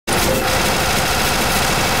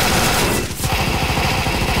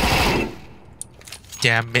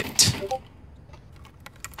Damn it.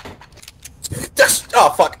 Yes! Oh,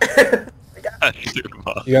 fuck.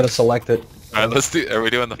 You gotta select it. Alright, let's do. Are we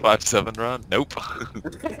doing the 5-7 run? Nope.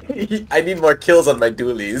 I need more kills on my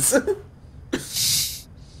dualies.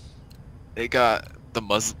 They got the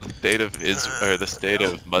state of Israel, or the state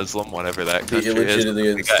of Muslim, whatever that The country is. illegitimate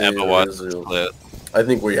They got state Emma of Watson Israel. split. I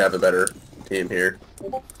think we have a better team here.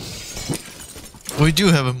 We do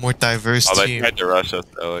have a more diverse Oh, they team. tried to rush us,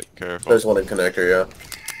 though, like, careful. There's one in connector,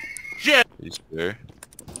 yeah. You sure?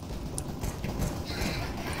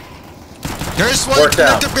 There's one Worked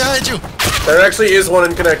out. connector behind you! There actually is one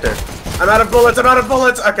in connector. I'm out of bullets, I'm out of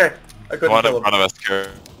bullets! Okay. I couldn't One kill in him. front of us,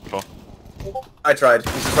 careful. I tried.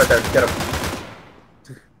 He's just right there. Get him.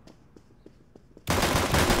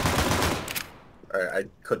 Alright, I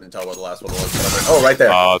couldn't tell what the last one was. But I'm like, oh, right there.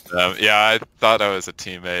 Oh, damn. Yeah, I thought I was a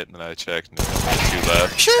teammate, and then I checked, and there were 2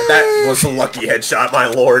 left. That was a lucky headshot, my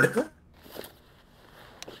lord.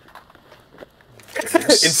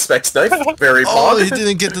 Inspect knife. Very Oh, pog. he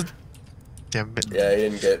didn't get the... Damn it. Yeah, he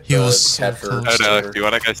didn't get He was so captured. close. Oh no, do you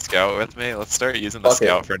wanna go scout with me? Let's start using the Fuck it.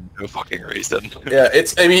 scout for no fucking reason. Yeah,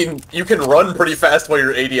 I mean, you can run pretty fast while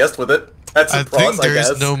you're ADS with it. That's a I plus, think I there guess.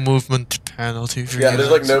 is no movement penalty for Yeah, you.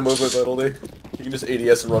 there's like no movement penalty. You can just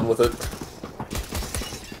ADS and run with it.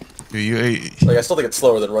 Like, I still think it's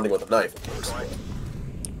slower than running with a knife.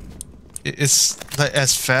 It's like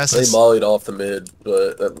as fast They as... mollied off the mid,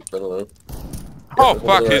 but I don't know. Oh Yeah,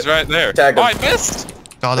 fuck, right. he's right there. Tag him. Oh, I missed!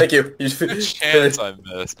 Got Thank him. you. Good chance I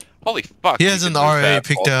missed. Holy fuck. He you has can an move RA that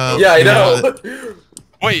picked full up. scope. Yeah, I Yeah. know.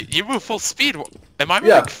 Wait, you move full speed? Am I moving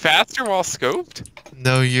Yeah. faster while scoped?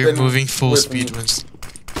 No, you're Then moving full with- speed when...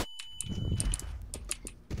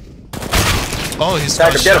 Oh, he's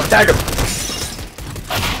Tag got him, get him, shot. tag him!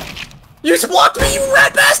 You just blocked me, you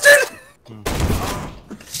rat bastard!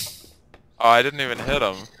 Oh, I didn't even hit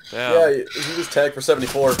him. Damn. Yeah, he was tagged for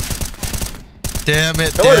 74. Damn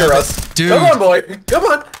it, Come on, damn Russ. it. Dude, Come on, boy. Come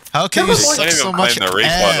on. how can Come you on, boy. I suck didn't so even much claim the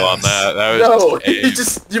recoil on ass? that. That was No,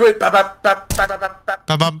 just aim. you went bap, bap, bap, bap, bap, bap, bap.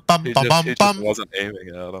 Bum, bum, bum, He bum, just, bum, he just bum. wasn't aiming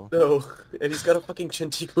at him. No, and he's got a fucking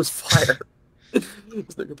Chinchiko's fire. This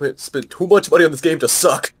nigga spent too much money on this game to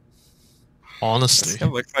suck. This Honestly.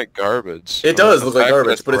 game looks like garbage. It does look like The fact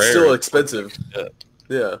garbage, that but it's rare still is expensive. shit.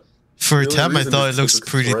 Yeah. For a The only time I reason thought it's it looks because it's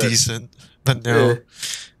pretty red. decent. But no.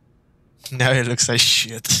 Yeah. Now it looks like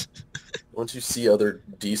shit. Once you see other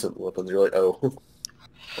decent weapons, you're like, oh.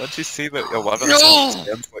 Once you see that 11 No!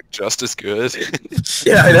 stands like just as good.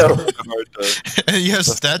 Yeah, I know. Hard to- And you have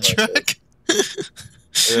That's stat not track?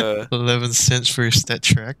 yeah. 11 cents for your stat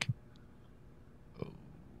track.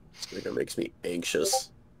 This nigga makes me anxious.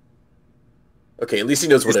 Okay, at least he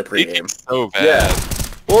knows what I He's pre-aim. peeking so bad. Yeah.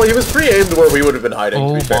 Well, he was pre-aimed where we would have been hiding,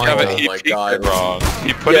 Oh to be fair. my Yeah, but Oh he my peeked god. it wrong.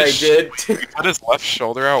 He put Yeah, his he did. he put his left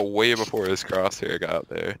shoulder out way before his crosshair got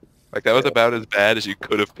there. Like that was about as bad as you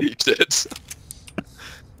could have peeked it.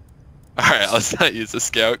 Alright, let's not use the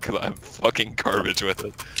scout because I'm fucking garbage with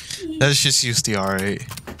it. Let's just use the R8.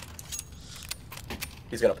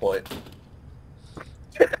 He's got a point.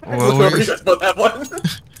 Well, Whoever we- just put that one.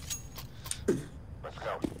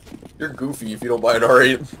 You're goofy if you don't buy an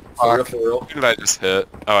R8. For real, for real. Who did I just hit?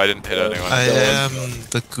 Oh, I didn't hit anyone. I am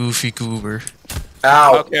the goofy goober.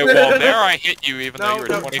 Ow. Okay, well there I hit you even though No, you were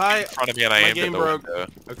no, 20 Ty, feet in front of me and I my aimed at game the broke. window.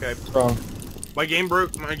 Okay. Wrong. My game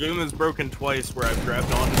broke. My game is broken twice where I've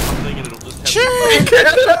grabbed onto something and it'll just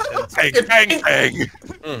have. Bang, bang,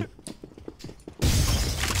 bang!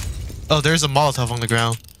 Oh, there's a Molotov on the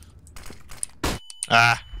ground.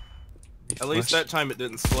 Ah. At least that time it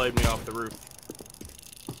didn't slide me off the roof.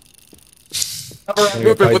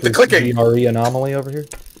 Movement with the clicking. GRE anomaly over here.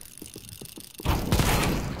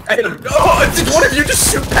 I hit him. Oh, did one of you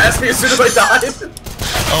just shoot past me as soon as I died?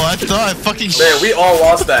 Oh, I thought I fucking Man, we all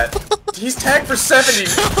lost that. He's tagged for 70.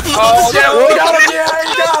 Oh, yeah, we got him. Yeah,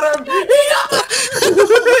 he got him. He got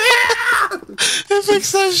him.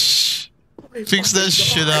 Fix that fix that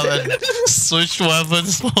shit out and switch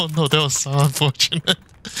weapons. Oh no, that was so unfortunate.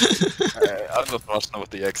 Alright, I'm just watching with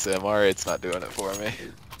the XMR, it's not doing it for me.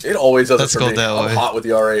 It always does Let's it for go me. that I'm way. hot with the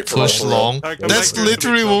R8 for Push real. long. Alright, come That's back here.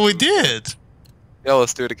 literally what we did. Yeah,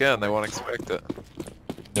 let's do it again, they won't expect it.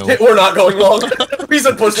 No. We're not going long. We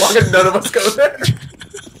said push long and none of us go there.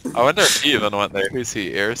 I wonder if he even went there. Who's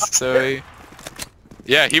he? Zoe?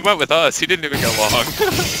 Yeah, he went with us. He didn't even go long.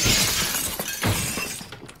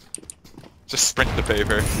 Just sprint the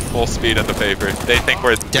paper. Full speed at the paper. They think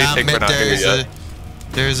we're Damn it, not here yet.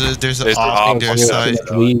 there's an There's off an on their off. side.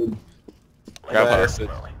 Yeah. Weed. Grab Better. hostage.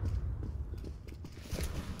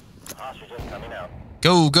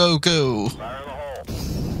 Go, go, go.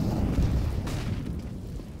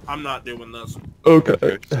 I'm not doing this.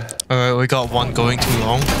 Okay. Alright, we got one going too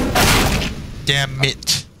long. Damn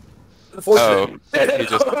it. Oh, he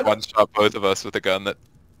just one-shot both of us with a gun that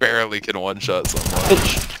barely can one-shot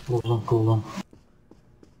someone. Cool.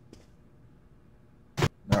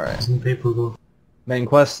 Alright. Some people go. Main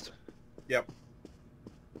quest. Yep.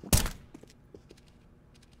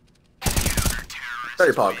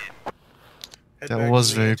 Very pog. Head That back was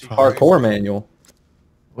to the very antique- Parkour manual.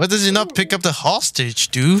 Why does he not pick up the hostage,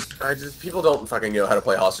 dude? People don't fucking know how to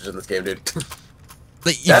play hostage in this game, dude.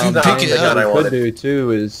 Like, if That's you not pick the it gun I up, What we wanted. could do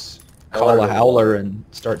too is I call wanted a to- howler and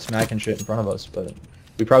start smacking shit in front of us, but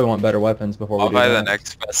we probably want better weapons before we I'll do buy the that.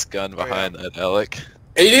 next best gun behind that, Alec.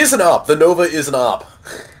 It is an op. The Nova is an op.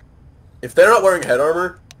 If they're not wearing head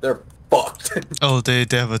armor, they're fucked. oh, they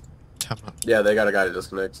have a timer. Yeah, they got a guy to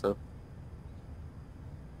disconnect, so.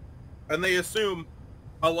 And they assume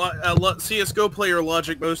a lot CS:GO player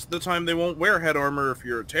logic. Most of the time, they won't wear head armor if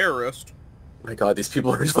you're a terrorist. My god, these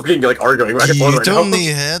people are fucking like arguing back and forth You right don't now.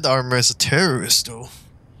 need head armor as a terrorist, though.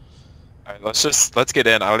 Alright, let's get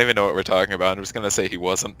in. I don't even know what we're talking about. I'm just gonna say he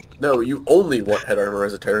wasn't. No, you only want head armor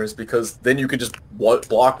as a terrorist because then you can just block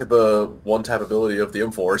the one-tap ability of the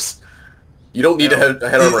M-Force. You don't need a head It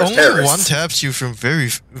armor as only terrorist. one-taps you from very,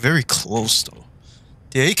 very close, though.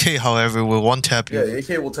 The AK, however, will one-tap you. Yeah, the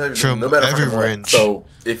AK will tell you From no matter every fucking what. range. So,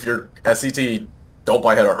 if you're SCT, don't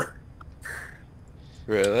buy head armor.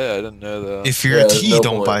 Really? I didn't know that. If you're Yeah, a there's T, no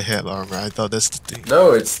don't point. buy head armor. I thought that's the thing.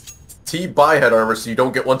 No, it's T buy head armor so you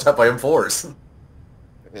don't get one-tap by M4s.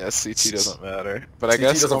 Yeah, CT doesn't matter. But I CT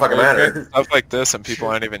guess doesn't when fucking we're matter. doing stuff like this and people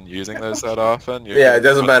aren't even using those that often. you're Yeah, it gonna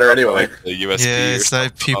doesn't put matter up, anyway. like, the USP Yeah, or it's like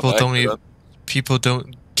something on people that,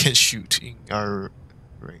 don't can shoot in our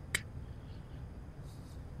rank.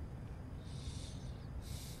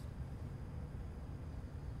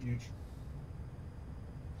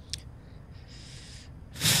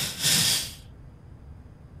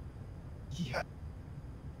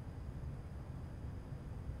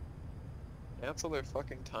 Cancel their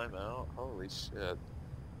fucking timeout. Holy shit.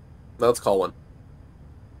 Now let's call one.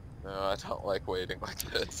 No, I don't like waiting like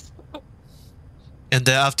this. And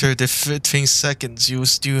then after the 15 seconds, you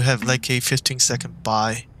still have like a 15-second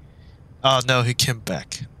buy. Oh no, he came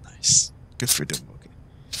back. Nice. Good for them. Okay.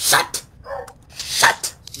 Shut!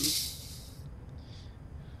 Shut!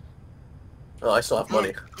 Oh, I still have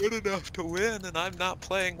money. Good enough to win, and I'm not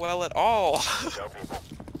playing well at all.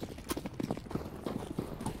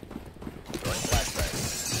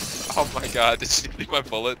 Oh my god, did you see my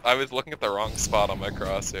bullet? I was looking at the wrong spot on my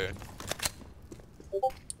crosshair.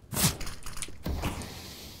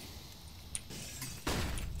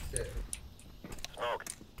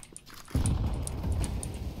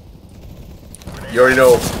 You already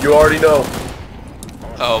know. You already know.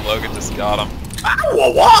 Oh, Logan just got him.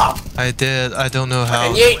 Ow, wah, I did. I don't know how.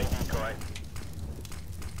 and yeet!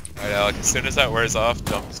 Alright, Alec, as soon as that wears off,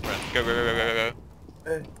 jump sprint. Go, go, go, go,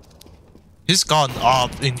 go, go. He's gone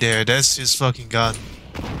up in there. That's his fucking gun.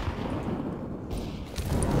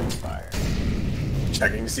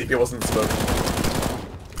 Checking to see if he wasn't smoking.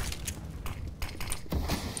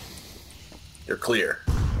 You're clear.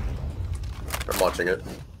 I'm watching it.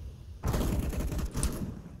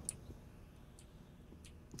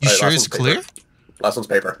 You Alright, sure last it's one's clear? paper. Last one's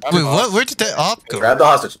paper. Wait, what? Where did that op go? Grab the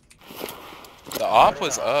hostage. The op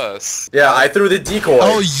was us. Yeah, I threw the decoy.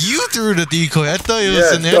 Oh, you threw the decoy. I thought it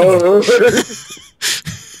was an yeah, enemy. no.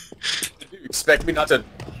 You expect me not to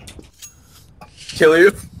kill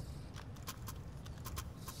you?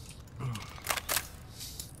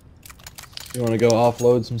 You want to go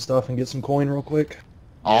offload some stuff and get some coin real quick?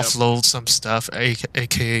 Offload some stuff,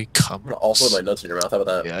 aka come. I'm gonna also put my nuts in your mouth. How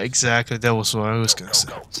about that? Yeah, exactly. That was what I was gonna say.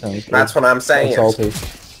 Sounds good. That's what I'm saying. Salty.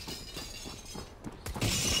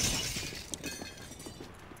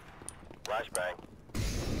 Flashbang.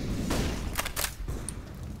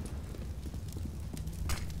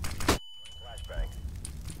 Flashbang.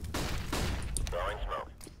 Throwing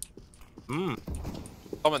smoke. Hmm.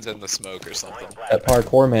 Someone's in the smoke or something. That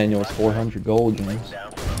parkour manual is 400 gold, James.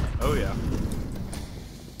 Down smoke. Oh yeah.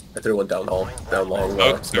 I threw one down long. Down long.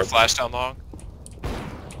 Smoke? Their Smoke. flash down long?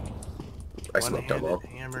 I smoked down long.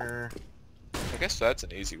 One-handed hammer. I guess that's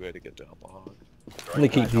an easy way to get down long. I'm gonna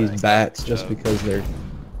keep these bats just because they're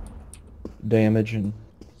damage and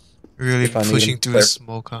Really If I need pushing him. through Clear. the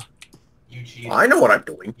smoke, huh? You cheat. I know what I'm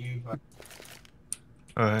doing.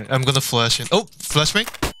 Alright, I'm gonna flash in. Oh, flash me?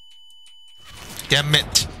 Damn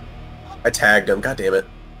it. I tagged him. God damn it.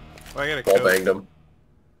 Oh, I gotta Ball go. banged him.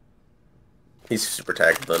 He's super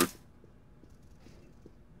tagged then.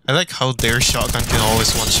 I like how their shotgun can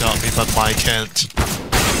always one-shot me, but mine can't.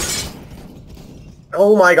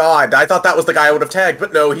 Oh my god, I thought that was the guy I would have tagged,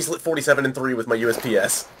 but no, he's lit 47 and 3 with my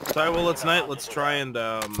USPS. Alright, well, let's try and,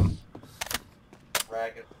 No,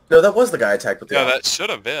 that was the guy I tagged with the Yeah, op. that should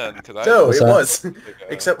have been, because I... No, What's it that? was.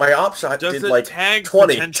 Except my op shot does did it like tag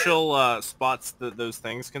 20. potential, spots that those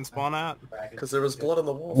things can spawn at? Because there was blood on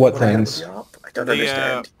the wall. What when I had things? the op. I don't The,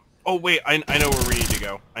 understand. Oh, wait, I know where we need to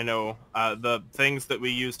go. I know, the things that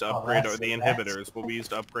we use to upgrade are the inhibitors, what we use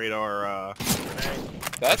to upgrade our,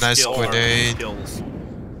 That's Nice skill, grenade. skills.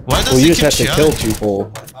 Why does Well, he you just keep have to kill shouting?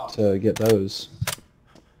 people to get those.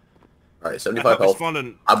 Alright, I 75 thought we health. spawned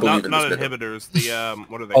in, I believe in not this inhibitors, the,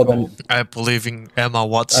 what are they Oh, called? then I believe in Emma I know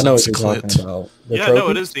Watson's what you're clit. talking about. The Yeah, no, it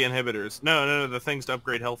trophies? is the inhibitors. No, the things to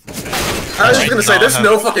upgrade health and stamina. I was I just gonna should say, not there's have-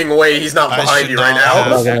 no fucking way he's not I behind should you right not now.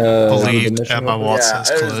 have We're gonna do the believed mission Emma real quick. Watson's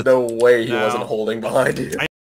Yeah, there's clit. no way he No. wasn't holding behind you.